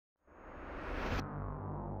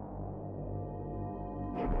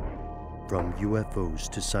From UFOs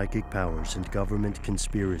to psychic powers and government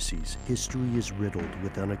conspiracies, history is riddled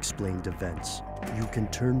with unexplained events. You can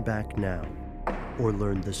turn back now, or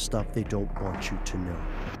learn the stuff they don't want you to know.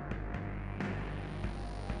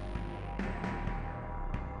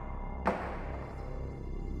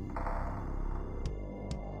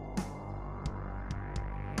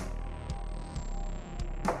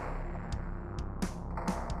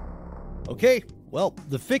 Okay, well,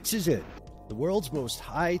 the fix is in. The world's most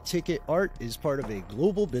high-ticket art is part of a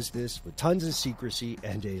global business with tons of secrecy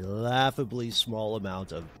and a laughably small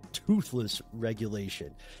amount of toothless regulation.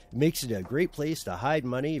 It makes it a great place to hide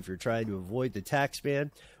money if you're trying to avoid the tax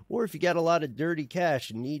man, or if you got a lot of dirty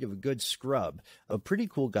cash in need of a good scrub. A pretty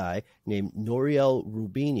cool guy named Noel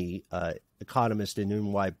Rubini, economist and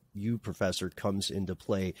NYU professor, comes into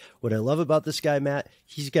play. What I love about this guy, Matt,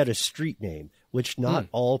 he's got a street name, which not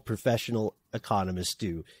all professional economists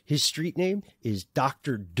do. His street name is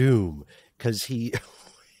Dr. Doom, because he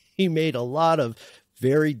made a lot of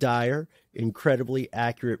very dire, incredibly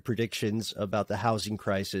accurate predictions about the housing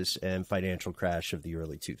crisis and financial crash of the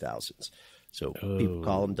early 2000s. So people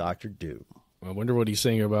call him Dr. Doom. I wonder what he's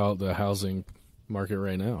saying about the housing market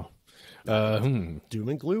right now. Doom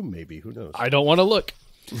and gloom, maybe. Who knows? I don't want to look.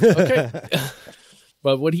 Okay.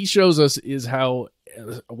 But what he shows us is how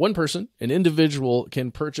one person, an individual,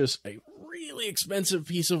 can purchase a really expensive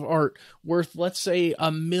piece of art worth, let's say,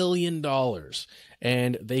 $1 million.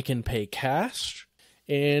 And they can pay cash,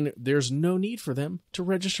 and there's no need for them to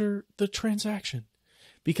register the transaction.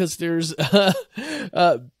 Because there's,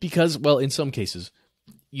 well, in some cases,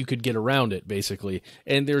 you could get around it, basically.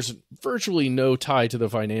 And there's virtually no tie to the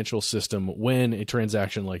financial system when a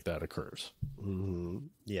transaction like that occurs. Mm-hmm.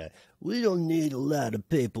 Yeah. We don't need a lot of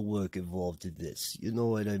paperwork involved in this. You know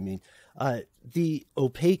what I mean? The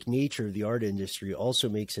opaque nature of the art industry also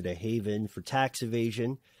makes it a haven for tax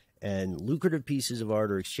evasion, and lucrative pieces of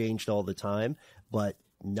art are exchanged all the time, but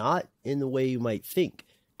not in the way you might think.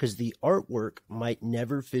 Because the artwork might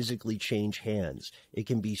never physically change hands. It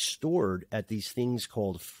can be stored at these things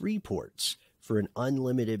called free ports for an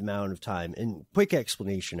unlimited amount of time. And quick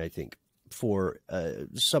explanation, I think, for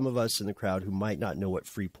some of us in the crowd who might not know what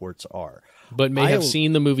free ports are. But may have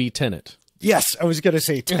seen the movie Tenet. Yes, I was going to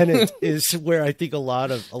say Tenet is where I think a lot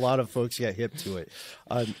of folks get hip to it.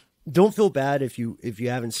 Don't feel bad if you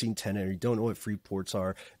haven't seen Tenet or you don't know what free ports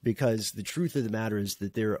are, because the truth of the matter is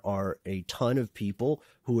that there are a ton of people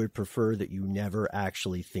who would prefer that you never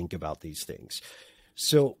actually think about these things.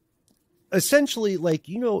 So essentially,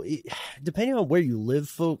 depending on where you live,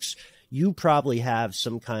 folks, you probably have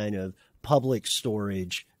some kind of public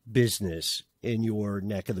storage business in your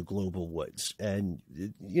neck of the global woods. And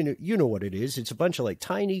you know what it is. It's a bunch of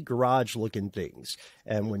tiny garage looking things.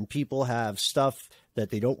 And when people have stuff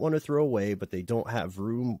that they don't want to throw away, but they don't have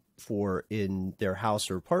room for in their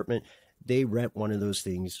house or apartment, they rent one of those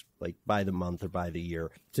things by the month or by the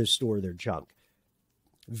year to store their junk.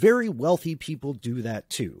 Very wealthy people do that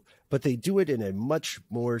too, but they do it in a much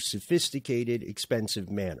more sophisticated,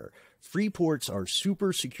 expensive manner. Free ports are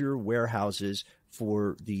super secure warehouses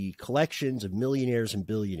for the collections of millionaires and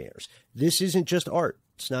billionaires. This isn't just art.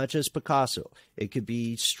 It's not just Picasso. It could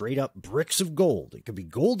be straight up bricks of gold. It could be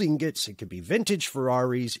gold ingots. It could be vintage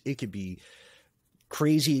Ferraris. It could be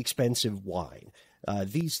crazy expensive wine.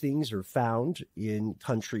 These things are found in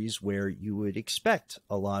countries where you would expect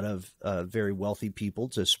a lot of very wealthy people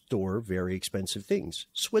to store very expensive things.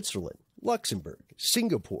 Switzerland, Luxembourg,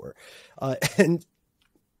 Singapore. And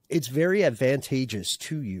it's very advantageous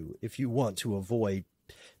to you if you want to avoid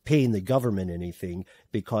paying the government anything,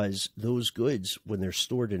 because those goods, when they're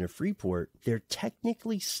stored in a free port, they're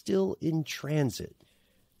technically still in transit.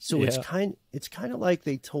 So yeah. It's kind of like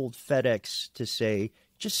they told FedEx to say,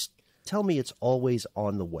 just tell me it's always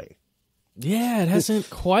on the way. Yeah, it hasn't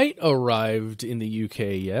quite arrived in the UK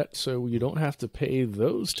yet, so you don't have to pay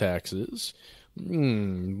those taxes.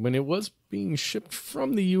 When it was being shipped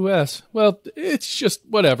from the US, well, it's just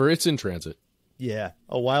whatever. It's in transit. Yeah.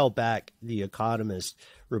 A while back, The Economist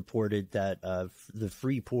reported that the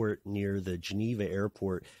free port near the Geneva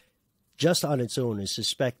airport, just on its own, is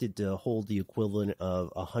suspected to hold the equivalent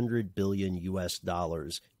of $100 billion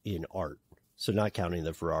in art. So not counting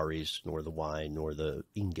the Ferraris, nor the wine, nor the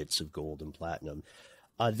ingots of gold and platinum.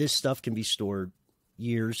 This stuff can be stored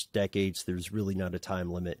years, decades. There's really not a time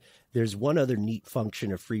limit. There's one other neat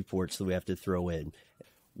function of free ports that we have to throw in.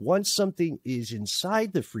 Once something is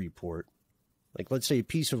inside the free port, Like, let's say a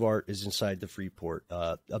piece of art is inside the Freeport,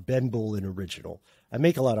 a Ben Bolin original. I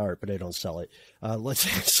make a lot of art, but I don't sell it. Let's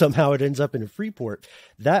say somehow it ends up in a Freeport.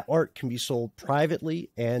 That art can be sold privately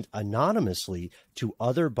and anonymously to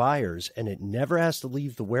other buyers, and it never has to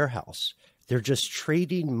leave the warehouse. They're just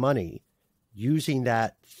trading money using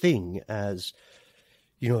that thing as,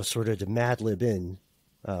 sort of to Mad Lib in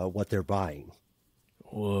what they're buying.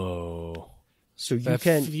 Whoa. So that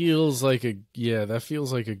feels like a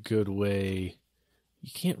good way. You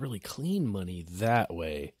can't really clean money that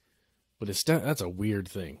way, but that's a weird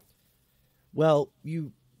thing. Well,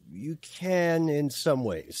 you can in some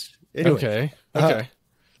ways. Anyway, Okay.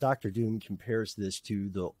 Dr. Doom compares this to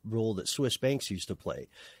the role that Swiss banks used to play.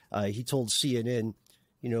 He told CNN,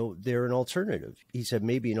 they're an alternative. He said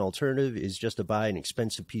maybe an alternative is just to buy an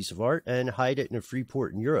expensive piece of art and hide it in a free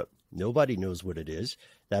port in Europe. Nobody knows what it is.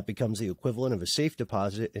 That becomes the equivalent of a safe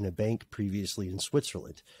deposit in a bank previously in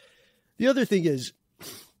Switzerland. The other thing is,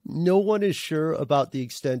 no one is sure about the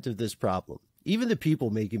extent of this problem, even the people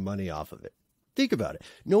making money off of it. Think about it.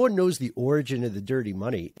 No one knows the origin of the dirty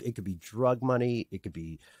money. It could be drug money. It could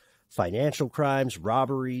be financial crimes,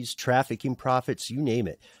 robberies, trafficking profits, you name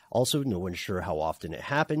it. Also, no one's sure how often it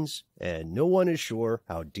happens, and no one is sure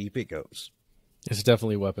how deep it goes. It's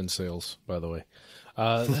definitely weapons sales, by the way.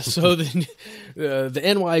 So the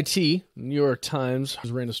NYT, New York Times,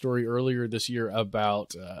 ran a story earlier this year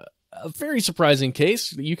about a very surprising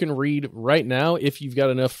case that you can read right now if you've got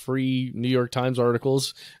enough free New York Times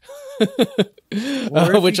articles,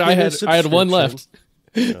 which I had one left.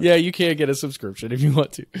 Yeah, you can get a subscription if you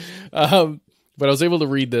want to. But I was able to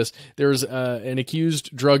read this. There's an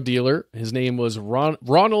accused drug dealer. His name was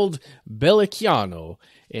Ronald Bellicchiano,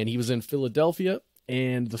 and he was in Philadelphia,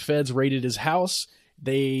 and the feds raided his house.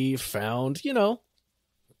 They found,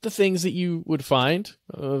 the things that you would find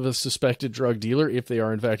of a suspected drug dealer, if they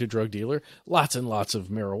are in fact a drug dealer. Lots and lots of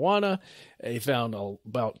marijuana. They found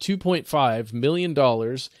about $2.5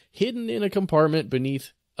 million hidden in a compartment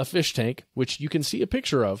beneath a fish tank, which you can see a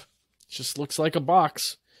picture of. It just looks like a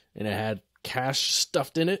box, and it had cash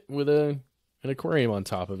stuffed in it with an aquarium on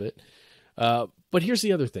top of it. But here's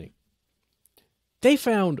the other thing. They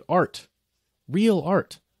found art, real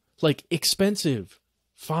art, like expensive,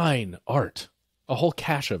 fine art. A whole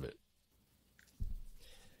cache of it.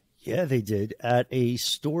 Yeah, they did. At a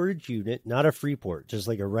storage unit, not a Freeport, just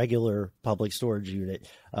like a regular public storage unit,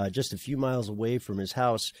 just a few miles away from his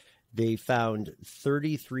house, they found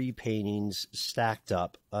 33 paintings stacked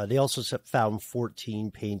up. They also found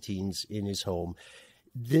 14 paintings in his home.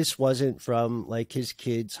 This wasn't from like his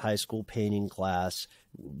kids' high school painting class.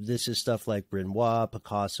 This is stuff like Renoir,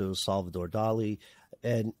 Picasso, Salvador Dali,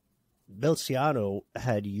 and Belciano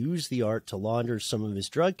had used the art to launder some of his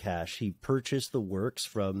drug cash. He purchased the works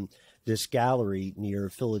from this gallery near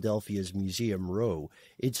Philadelphia's Museum Row.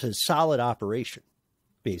 It's a solid operation,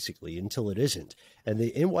 basically, until it isn't. And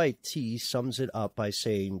the NYT sums it up by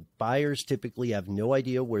saying buyers typically have no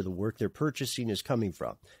idea where the work they're purchasing is coming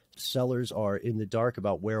from. Sellers are in the dark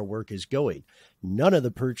about where work is going. None of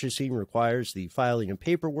the purchasing requires the filing of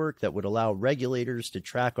paperwork that would allow regulators to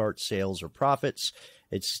track art sales or profits.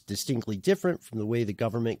 It's distinctly different from the way the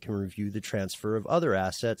government can review the transfer of other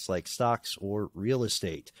assets like stocks or real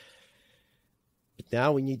estate. But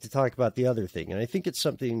now we need to talk about the other thing, and I think it's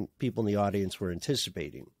something people in the audience were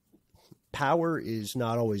anticipating. Power is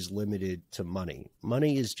not always limited to money.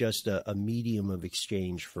 Money is just a medium of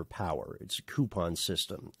exchange for power. It's a coupon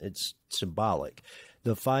system. It's symbolic.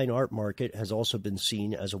 The fine art market has also been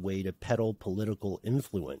seen as a way to peddle political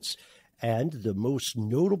influence. And the most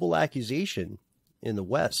notable accusation in the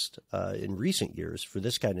West in recent years for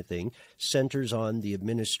this kind of thing centers on the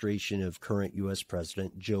administration of current U.S.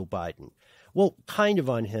 President Joe Biden. Well, kind of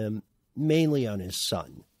on him, mainly on his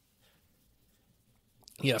son.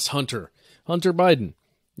 Yes, Hunter Biden,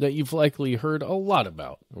 that you've likely heard a lot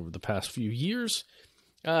about over the past few years.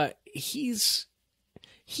 He's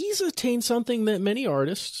attained something that many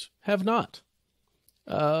artists have not.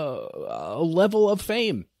 A level of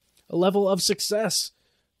fame, a level of success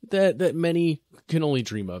that many can only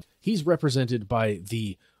dream of. He's represented by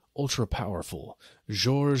the ultra-powerful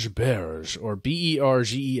Georges Berge, or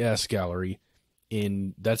Berges Gallery,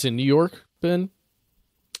 that's in New York, Ben?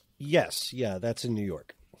 Yes, yeah, that's in New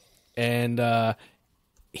York. And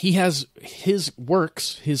he has his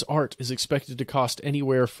works, his art is expected to cost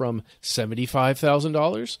anywhere from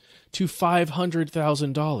 $75,000 to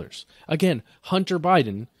 $500,000. Again, Hunter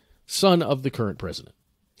Biden, son of the current president.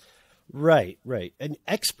 Right. And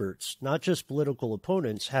experts, not just political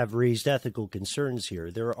opponents, have raised ethical concerns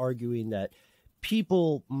here. They're arguing that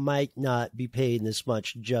people might not be paying this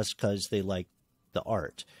much just because they like the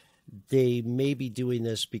art. they may be doing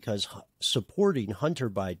this because supporting Hunter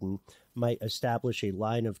Biden might establish a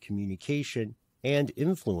line of communication and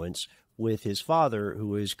influence with his father,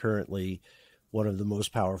 who is currently one of the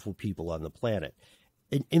most powerful people on the planet.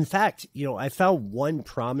 In fact, I found one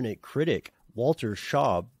prominent critic, Walter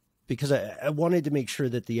Schaub, because I wanted to make sure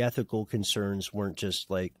that the ethical concerns weren't just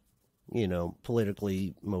like,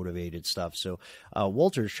 politically motivated stuff. So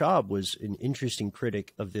Walter Schaub was an interesting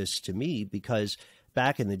critic of this to me because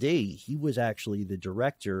back in the day, he was actually the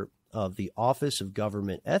director of the Office of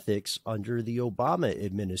Government Ethics under the Obama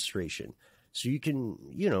administration. So you can,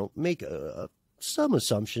 make some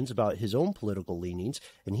assumptions about his own political leanings.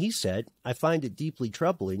 And he said, I find it deeply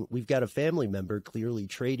troubling. We've got a family member clearly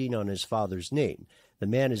trading on his father's name. The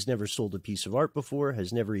man has never sold a piece of art before,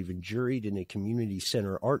 has never even juried in a community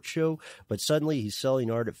center art show, but suddenly he's selling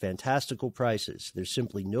art at fantastical prices. There's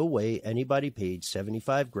simply no way anybody paid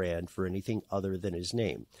 $75,000 for anything other than his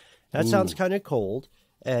name. That sounds kind of cold.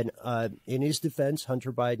 And in his defense,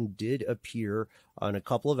 Hunter Biden did appear on a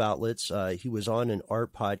couple of outlets. He was on an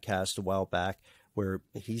art podcast a while back where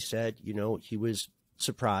he said, he was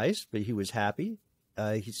surprised, but he was happy.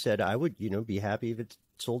 He said, I would, be happy if it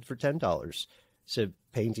sold for $10. Said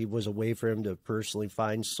painting was a way for him to personally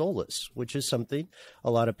find solace, which is something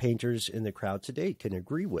a lot of painters in the crowd today can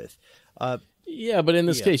agree with. Yeah, but in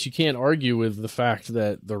this case, you can't argue with the fact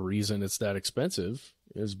that the reason it's that expensive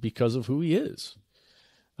is because of who he is.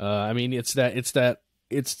 I mean, it's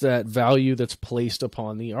that value that's placed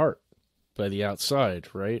upon the art by the outside,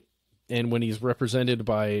 right? And when he's represented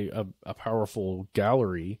by a powerful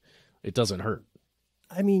gallery, it doesn't hurt.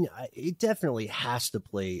 I mean, it definitely has to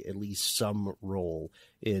play at least some role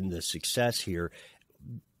in the success here,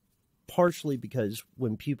 partially because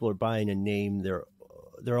when people are buying a name,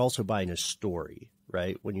 they're also buying a story,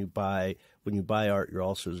 right? When you buy art, you're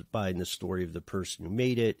also buying the story of the person who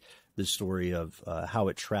made it, the story of how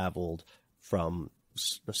it traveled from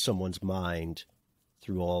someone's mind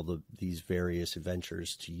through all these various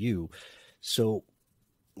adventures to you. So,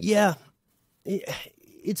 yeah,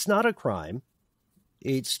 it's not a crime.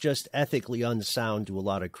 It's just ethically unsound to a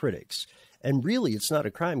lot of critics. And really, it's not a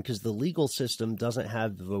crime because the legal system doesn't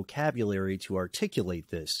have the vocabulary to articulate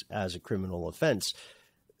this as a criminal offense.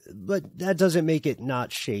 But that doesn't make it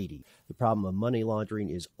not shady. The problem of money laundering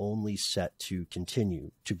is only set to continue,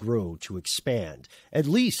 to grow, to expand. At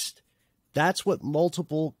least that's what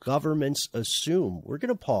multiple governments assume. We're going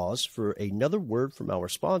to pause for another word from our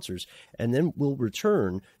sponsors, and then we'll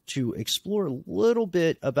return to explore a little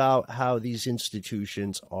bit about how these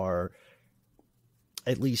institutions are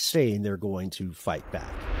at least saying they're going to fight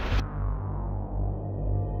back.